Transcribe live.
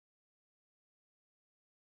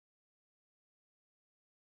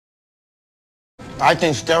I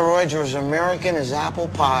think steroids are as American as apple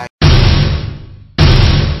pie. Bang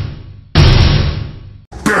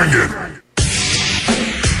it!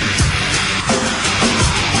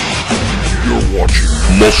 You're watching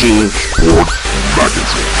Muscle Sport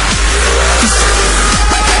Magazine.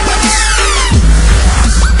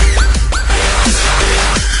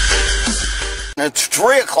 It's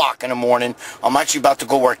 3 o'clock in the morning. I'm actually about to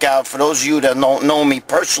go work out. For those of you that don't know me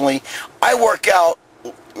personally, I work out,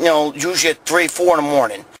 usually at 3, 4 in the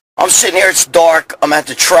morning. I'm sitting here, it's dark, I'm at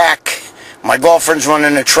the track. My girlfriend's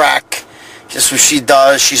running the track. Just what she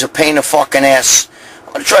does. She's a pain in the fucking ass.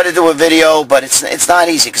 I'm going to try to do a video, but it's not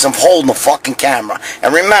easy because I'm holding the fucking camera.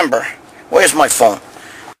 And remember, where's my phone?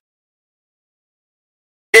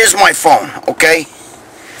 Here's my phone, okay?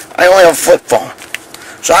 I only have a flip phone.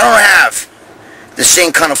 So I don't have the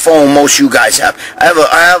same kind of phone most of you guys have. I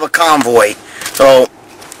have a Convoy, so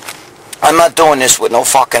I'm not doing this with no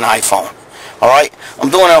fucking iPhone. Alright? I'm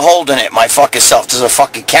doing it holding it my fucking self. This is a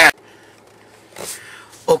fucking camera.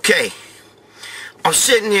 Okay. I'm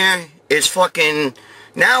sitting here. It's fucking...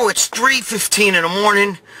 Now it's 3:15 in the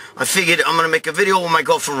morning. I figured I'm going to make a video where my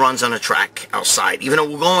girlfriend runs on a track outside. Even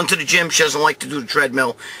though we're going to the gym, she doesn't like to do the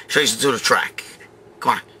treadmill. She likes to do the track.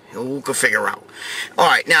 Come on. We can figure out.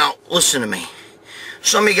 Alright, now, listen to me.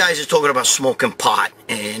 Some of you guys are talking about smoking pot,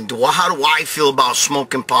 and how do I feel about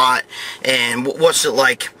smoking pot, and what's it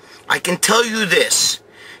like? I can tell you this,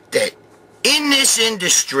 that in this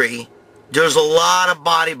industry, there's a lot of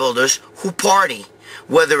bodybuilders who party,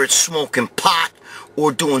 whether it's smoking pot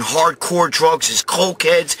or doing hardcore drugs as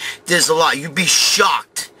cokeheads. There's a lot. You'd be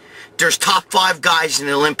shocked. There's top 5 guys in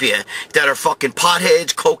Olympia that are fucking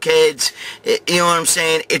potheads, cokeheads, you know what I'm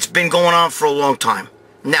saying? It's been going on for a long time.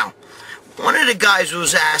 Now, one of the guys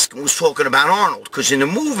was talking about Arnold, because in the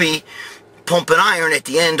movie, Pumping Iron, at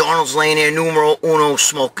the end, Arnold's laying there, numero uno,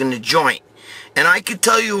 smoking the joint. And I can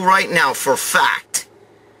tell you right now for a fact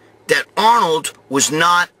that Arnold was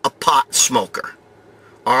not a pot smoker.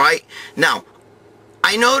 Alright? Now,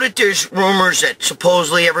 I know that there's rumors that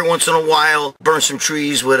supposedly every once in a while burn some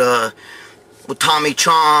trees with Tommy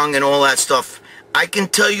Chong and all that stuff. I can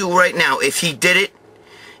tell you right now, if he did it,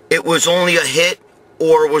 it was only a hit,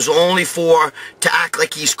 or it was only to act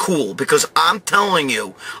like he's cool. Because I'm telling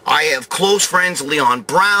you, I have close friends, Leon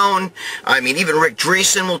Brown, I mean, even Rick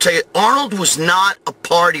Dreesen will tell you, Arnold was not a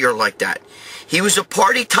partier like that. He was a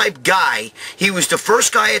party type guy. He was the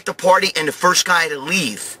first guy at the party and the first guy to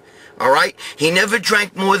leave. Alright? He never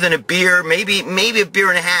drank more than a beer, maybe a beer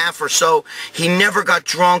and a half or so. He never got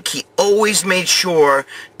drunk. He always made sure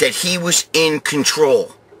that he was in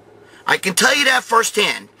control. I can tell you that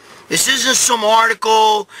firsthand. This isn't some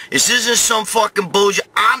article. This isn't some fucking bullshit.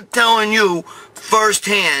 I'm telling you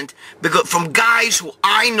firsthand, because from guys who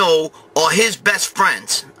I know are his best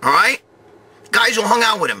friends. Alright? Guys who hung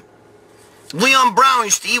out with him. Leon Brown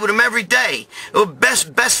used to eat with him every day. They were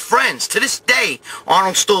best friends. To this day,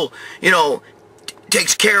 Arnold still,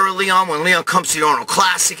 takes care of Leon when Leon comes to the Arnold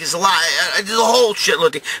Classic. There's a whole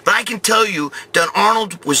shitload thing. But I can tell you that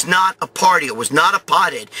Arnold was not a partier, was not a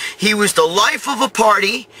pothead. He was the life of a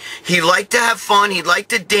party. He liked to have fun. He liked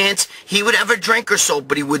to dance. He would have a drink or so,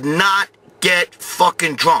 but he would not get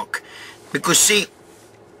fucking drunk. Because, see,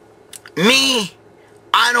 me,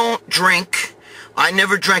 I don't drink. I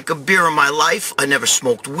never drank a beer in my life. I never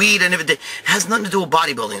smoked weed. I never did. It has nothing to do with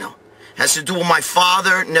bodybuilding, though. It has to do with my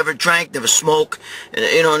father. Never drank, never smoked,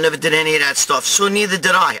 never did any of that stuff. So neither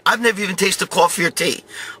did I. I've never even tasted coffee or tea.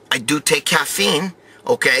 I do take caffeine,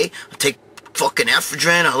 okay? I take fucking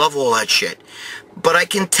ephedrine. I love all that shit. But I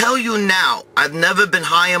can tell you now, I've never been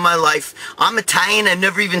high in my life. I'm Italian. I've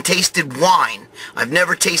never even tasted wine. I've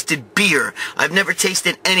never tasted beer. I've never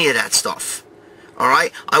tasted any of that stuff.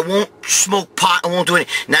 Alright? I won't smoke pot. I won't do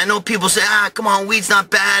anything. Now, I know people say, come on, weed's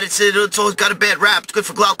not bad. It's always got a bad rap. It's good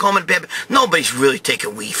for glaucoma and bad back. Nobody's really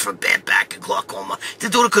taking weed for bad back and glaucoma. They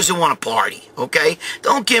do it because they want to party. Okay?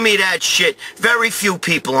 Don't give me that shit. Very few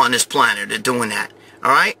people on this planet are doing that.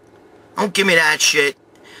 Alright? Don't give me that shit.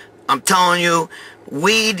 I'm telling you,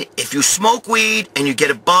 weed, if you smoke weed and you get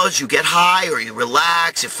a buzz, you get high, or you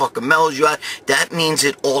relax, it fucking mellows you out, that means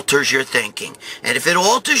it alters your thinking. And if it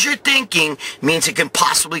alters your thinking, it means it can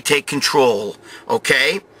possibly take control.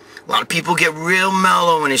 Okay? A lot of people get real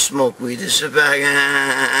mellow when they smoke weed. They sit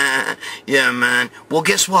back, yeah, man. Well,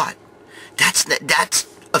 guess what? That's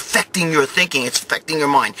affecting your thinking. It's affecting your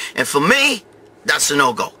mind. And for me, that's a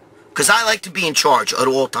no-go. Because I like to be in charge at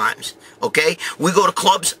all times. Okay? We go to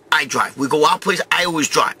clubs, I drive. We go out places, I always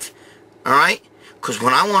drive. Alright? Because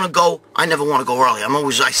when I want to go, I never want to go early.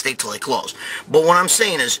 I stay till they close. But what I'm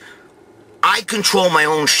saying is, I control my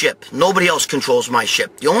own ship. Nobody else controls my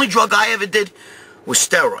ship. The only drug I ever did with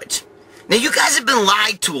steroids. Now, you guys have been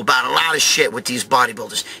lied to about a lot of shit with these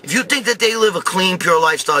bodybuilders. If you think that they live a clean, pure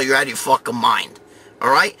lifestyle, you're out of your fucking mind.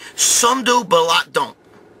 Alright? Some do, but a lot don't.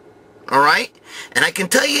 Alright? And I can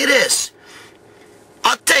tell you this.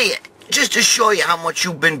 I'll tell you, just to show you how much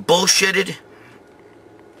you've been bullshitted.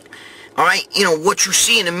 Alright? You know, what you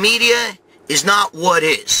see in the media is not what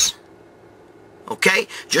is. Okay?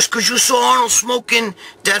 Just because you saw Arnold smoking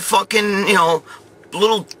that fucking, you know,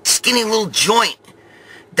 little skinny little joint,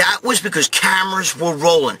 that was because cameras were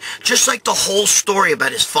rolling. Just like the whole story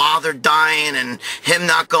about his father dying and him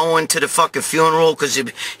not going to the fucking funeral because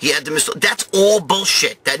he had to miss. That's all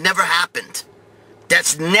bullshit. That never happened.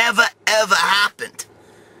 That's never, ever happened.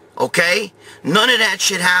 Okay? None of that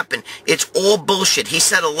shit happened. It's all bullshit. He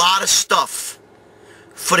said a lot of stuff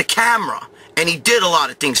for the camera. And he did a lot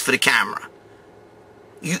of things for the camera.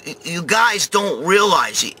 You guys don't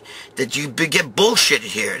realize that you get bullshitted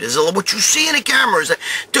here. There's what you see in the camera is that,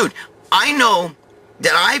 dude, I know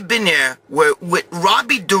that I've been there with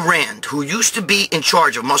Robbie Durand, who used to be in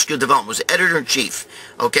charge of muscular development, was editor-in-chief,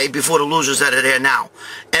 okay, before the losers that are there now.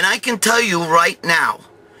 And I can tell you right now,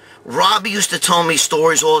 Robbie used to tell me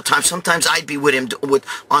stories all the time. Sometimes I'd be with him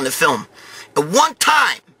on the film. At one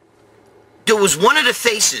time, there was one of the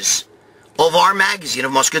faces of our magazine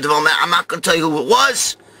of muscular development. I'm not going to tell you who it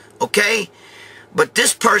was, okay? But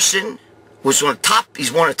this person was one of the top,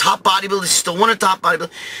 he's one of the top bodybuilders, he's still one of the top bodybuilders.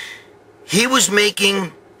 He was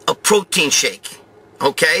making a protein shake,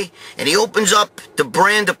 okay? And he opens up the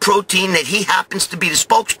brand of protein that he happens to be the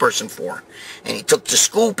spokesperson for. And he took the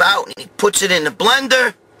scoop out and he puts it in the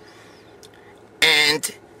blender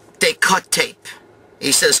and they cut tape.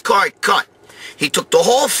 He says, cut. He took the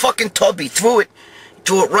whole fucking tub, he threw it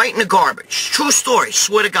right in the garbage. True story,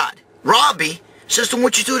 swear to God. Robbie says to him,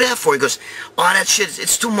 what you do that for? He goes, oh, that shit,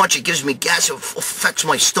 it's too much. It gives me gas. It affects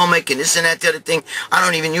my stomach and this and that, the other thing. I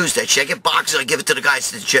don't even use that shit. I get boxes, I give it to the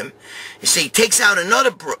guys at the gym. You see, he takes out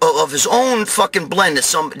another of his own fucking blend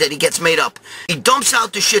that he gets made up. He dumps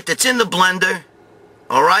out the shit that's in the blender,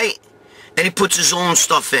 all right? And he puts his own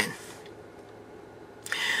stuff in.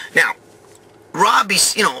 Now, Robbie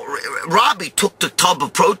took the tub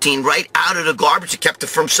of protein right out of the garbage and kept it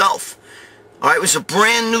for himself. All right, it was a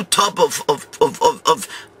brand new tub of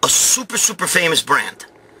a super famous brand.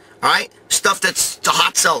 All right, stuff that's a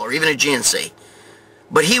hot seller, even a GNC.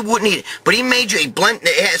 But he wouldn't eat it. But he made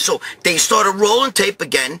so they started rolling tape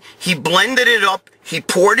again. He blended it up. He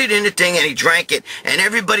poured it in the thing and he drank it. And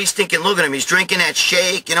everybody's thinking, look at him. He's drinking that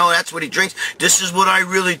shake. You know, that's what he drinks. This is what I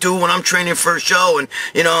really do when I'm training for a show. And,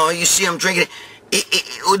 you know, you see him drinking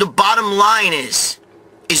it. The bottom line is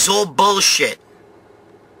all bullshit.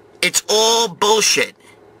 It's all bullshit.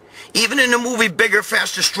 Even in the movie Bigger,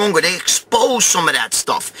 Faster, Stronger, they expose some of that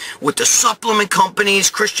stuff with the supplement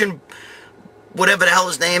companies, Christian, whatever the hell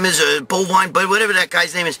his name is, Bovine, but whatever that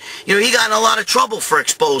guy's name is. You know, he got in a lot of trouble for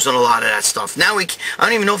exposing a lot of that stuff. Now I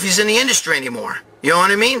don't even know if he's in the industry anymore. You know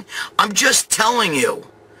what I mean? I'm just telling you.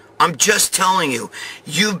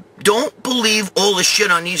 You don't believe all the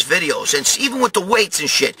shit on these videos. And even with the weights and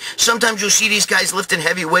shit. Sometimes you'll see these guys lifting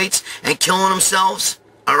heavy weights and killing themselves.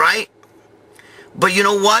 Alright? But you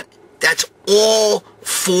know what? That's all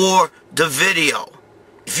for the video.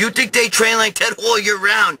 If you think they train like that all year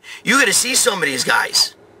round, you gotta see some of these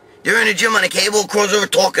guys. They're in the gym on a cable crossover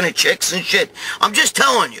talking to chicks and shit. I'm just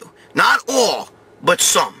telling you. Not all, but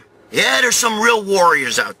some. Yeah, there's some real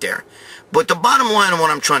warriors out there. But the bottom line of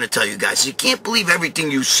what I'm trying to tell you guys is you can't believe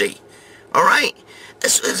everything you see. Alright?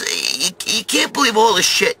 You can't believe all this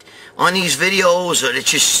shit on these videos or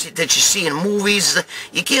that you see in movies.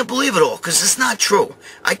 You can't believe it all because it's not true.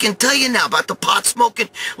 I can tell you now about the pot smoking.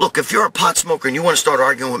 Look, if you're a pot smoker and you want to start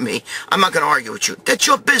arguing with me, I'm not going to argue with you. That's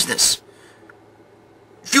your business.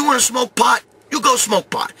 If you want to smoke pot, you go smoke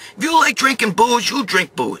pot. If you like drinking booze, you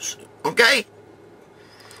drink booze. Okay?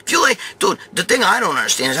 If you like, dude, the thing I don't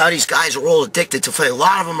understand is how these guys are all addicted to, a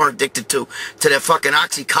lot of them are addicted to that fucking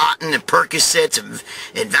Oxycontin and Percocets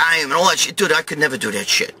and Valium and all that shit. Dude, I could never do that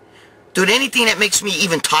shit. Dude, anything that makes me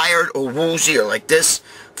even tired or woozy or like this,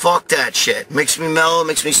 fuck that shit. Makes me mellow,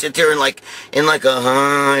 makes me sit there in like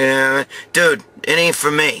a, yeah. Dude, it ain't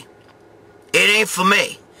for me. It ain't for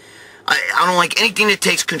me. I don't like anything that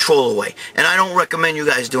takes control away. And I don't recommend you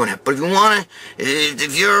guys doing that. But if you want to,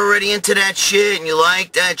 if you're already into that shit and you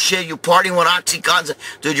like that shit, you partying with Oxycontin,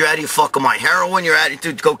 dude, you're out of your fucking mind. Heroin, you're out of,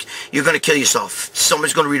 dude, you're going to kill yourself.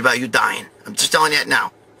 Somebody's going to read about you dying. I'm just telling you that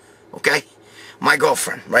now. Okay? My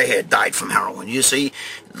girlfriend, right here, died from heroin. You see,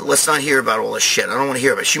 let's not hear about all this shit. I don't want to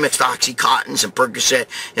hear about it. She mixed Oxycontins and Percocet,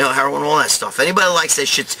 you know, heroin, all that stuff. Anybody that likes that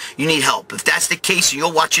shit, you need help. If that's the case and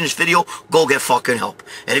you're watching this video, go get fucking help.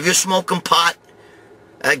 And if you're smoking pot,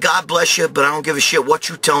 God bless you, but I don't give a shit what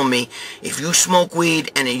you tell me. If you smoke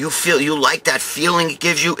weed and you feel you like that feeling it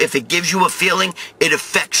gives you, if it gives you a feeling, it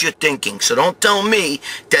affects your thinking. So don't tell me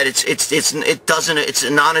that it's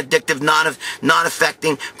non-addictive, not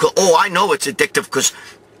affecting. Oh, I know it's addictive because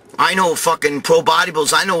I know fucking pro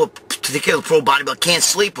bodybuilders. I know a particular pro bodybuilder can't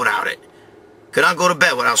sleep without it. Could not go to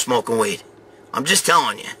bed without smoking weed. I'm just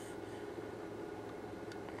telling you.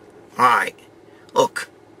 All right, look.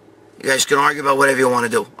 You guys can argue about whatever you want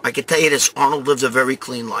to do. I can tell you this, Arnold lived a very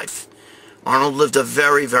clean life. Arnold lived a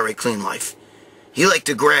very, very clean life. He liked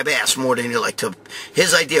to grab ass more than he liked to...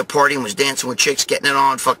 His idea of partying was dancing with chicks, getting it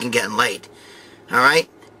on, fucking getting laid. Alright?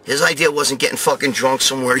 His idea wasn't getting fucking drunk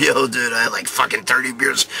somewhere. Yo, dude, I had like fucking 30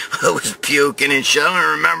 beers. I was puking and shit. I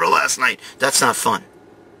don't remember last night. That's not fun.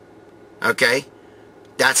 Okay?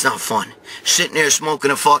 That's not fun. Sitting there smoking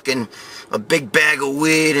a big bag of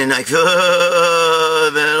weed and like,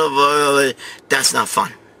 that's not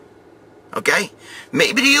fun. Okay?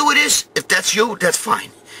 Maybe to you it is. If that's you, that's fine.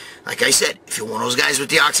 Like I said, if you're one of those guys with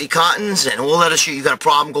the Oxycontins and all that shit, you got a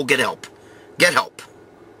problem, go get help. Get help.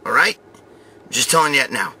 Alright? I'm just telling you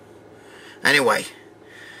that now. Anyway,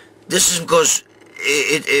 this is because,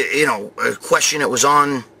 you know, a question that was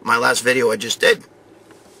on my last video I just did.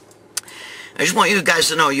 I just want you guys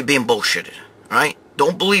to know you're being bullshitted. Alright?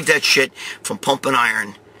 Don't believe that shit from Pumping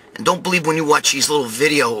Iron. And don't believe when you watch these little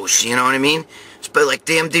videos, you know what I mean? It's like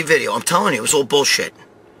the MD video. I'm telling you, it was all bullshit.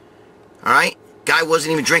 Alright? Guy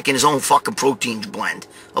wasn't even drinking his own fucking protein blend.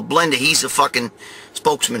 A blend that he's the fucking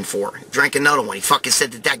spokesman for. He drank another one. He fucking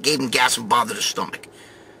said that gave him gas and bothered his stomach.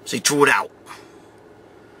 So he threw it out.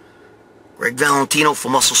 Gregg Valentino for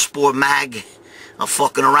Muscle Sport Mag. I'm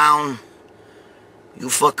fucking around. You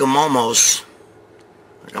fucking momos.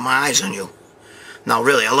 I got my eyes on you. No,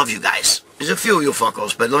 really, I love you guys. There's a few of you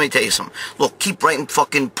fuckos, but let me tell you something. Look, keep writing,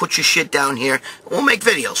 fucking put your shit down here. We'll make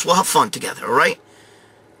videos. We'll have fun together, alright?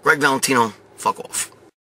 Gregg Valentino, fuck off.